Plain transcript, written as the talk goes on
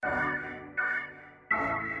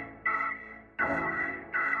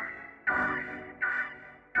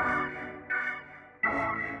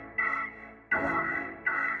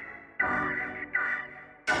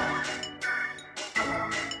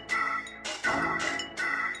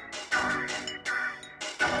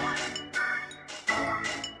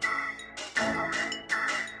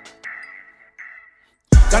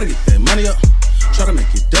Gotta get that money up, try to make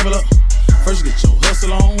it double up. First you get your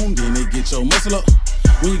hustle on, then they get your muscle up.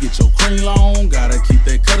 When you get your cream long, gotta keep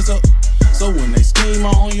that cutters up. So when they scheme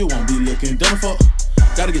on, you won't be looking dumb fuck.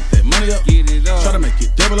 Gotta get that money up, get it up, try to make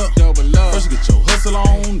it double up. First you get your hustle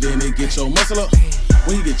on, then they get your muscle up.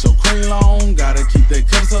 When you get your cream long, gotta keep that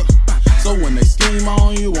cutters up. So when they scheme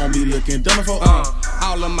on, you won't be looking dumb fuck.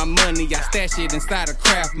 All of my money, I stash it inside a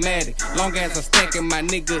Craftmatic. Long as I'm stacking, my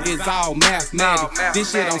nigga, it's all mathematic.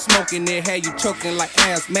 This shit I'm smoking, it had you choking like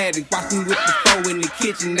asthmatic. Watch me with the foe in the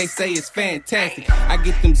kitchen, they say it's fantastic. I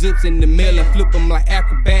get them zips in the mail and flip them like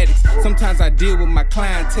acrobatics. Sometimes I deal with my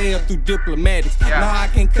clientele through diplomatics. Nah, I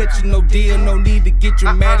can't cut you no deal, no need to get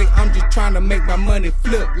dramatic. I'm just trying to make my money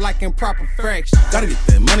flip like in proper fractions. Gotta get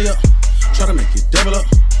that money up, try to make it double up.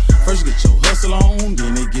 First you get your hustle on,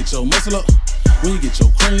 then they get your muscle up. When you get your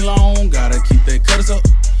cream long, gotta keep that cutters up.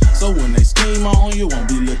 So when they scheme on, you won't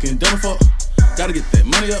be looking dumb fuck. Gotta get that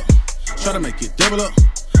money up, try to make it double up.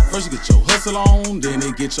 First you get your hustle on, then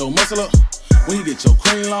they get your muscle up. When you get your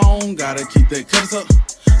cream long, gotta keep that cutters up.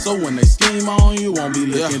 So when they scheme on, you won't be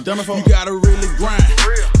looking dumb fuck. You gotta really grind,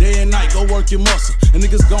 day and night, go work your muscle. And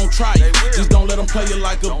niggas gon' try it, just don't let them play you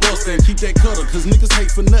like a buster. And keep that cutter, cause niggas hate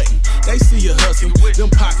for nothing. They see you hustling, them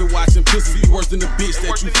pocket watching pussies be worse than the bitch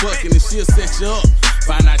that you fucking. And she'll set you up,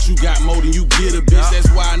 find out you got more than you get a bitch. That's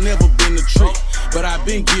why I never been a trick, but I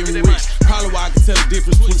been getting rich. Probably why I can tell the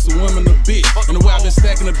difference between some women and a bitch. And the way I been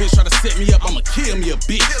stacking a bitch, try to set me up, I'ma kill me a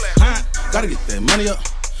bitch. Gotta get that money up,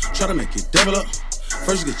 try to make it double up.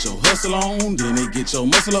 First you get your hustle on, then they get your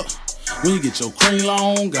muscle up. When you get your cream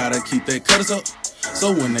long, gotta keep that cutters up.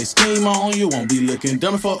 So when they scheme on, you won't be looking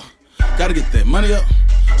dumb fuck. Gotta get that money up,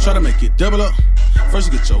 try to make it double up.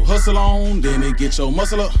 First you get your hustle on, then they get your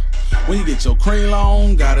muscle up. When you get your cream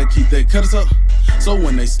long, gotta keep that cutters up. So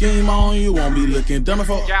when they scheme on, you won't be looking dumb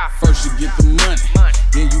fuck. First you get the money,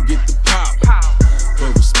 then you get the power.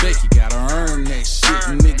 But respect, you gotta earn that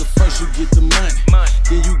shit, nigga. First you get the money,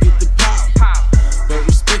 then you get the power. But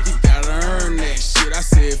respect, you gotta earn that shit. I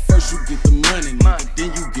said first you get the money, nigga, then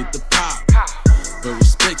you get the power. But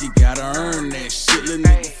respect, you gotta earn that shit, little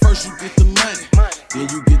nigga. First you get the money, then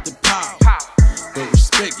you get the power. But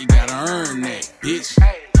respect, you gotta earn that, bitch.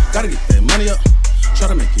 Gotta get that money up, try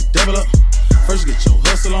to make it double up. First you get your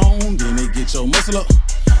hustle on, then they get your muscle up.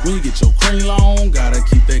 When you get your cream long, gotta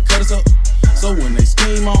keep that cutters up. So when they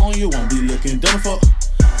scheme on, you won't be looking dumb fuck.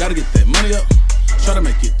 Gotta get that money up, try to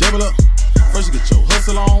make it double up. First you get your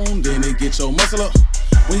hustle on, then they get your muscle up.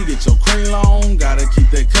 When you get your cream long, gotta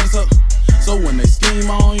keep that cutters up. So when they scheme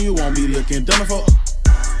on, you won't be looking dumb fuck.